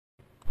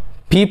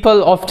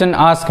People often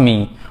ask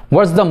me,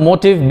 what's the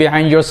motive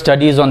behind your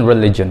studies on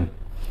religion?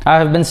 I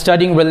have been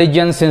studying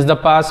religion since the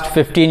past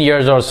 15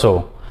 years or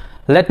so.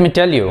 Let me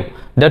tell you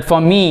that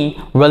for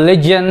me,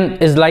 religion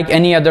is like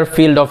any other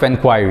field of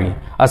inquiry,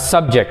 a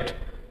subject.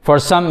 For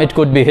some, it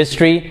could be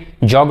history,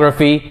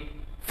 geography,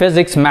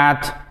 physics,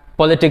 math,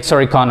 politics,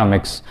 or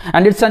economics.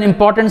 And it's an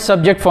important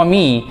subject for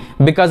me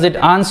because it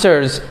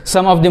answers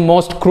some of the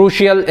most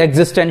crucial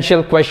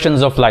existential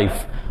questions of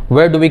life.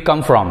 Where do we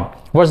come from?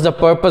 What's the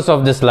purpose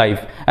of this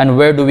life? And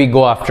where do we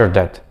go after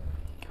death?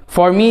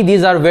 For me,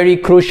 these are very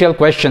crucial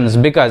questions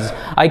because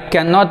I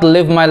cannot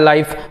live my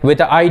life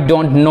with a "I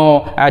don't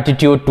know"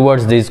 attitude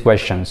towards these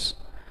questions.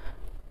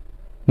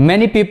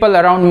 Many people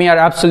around me are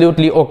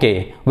absolutely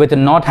okay with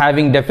not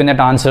having definite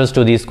answers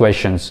to these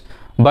questions.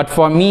 But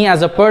for me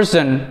as a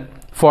person,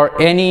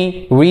 for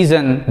any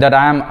reason that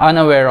I am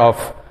unaware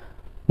of,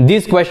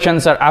 these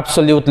questions are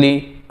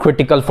absolutely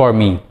critical for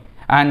me.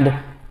 And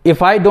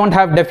if I don't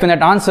have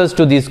definite answers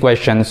to these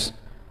questions,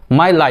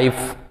 my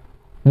life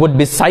would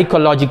be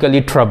psychologically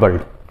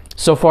troubled.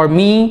 So for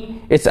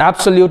me, it's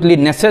absolutely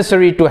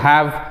necessary to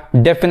have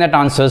definite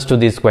answers to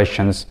these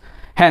questions.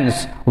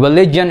 Hence,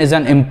 religion is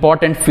an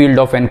important field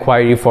of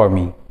inquiry for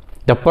me.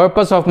 The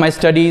purpose of my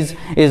studies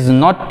is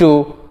not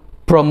to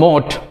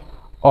promote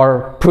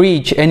or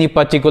preach any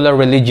particular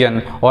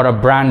religion or a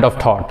brand of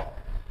thought.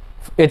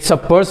 It's a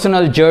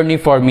personal journey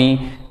for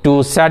me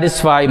to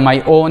satisfy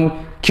my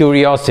own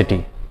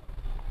curiosity.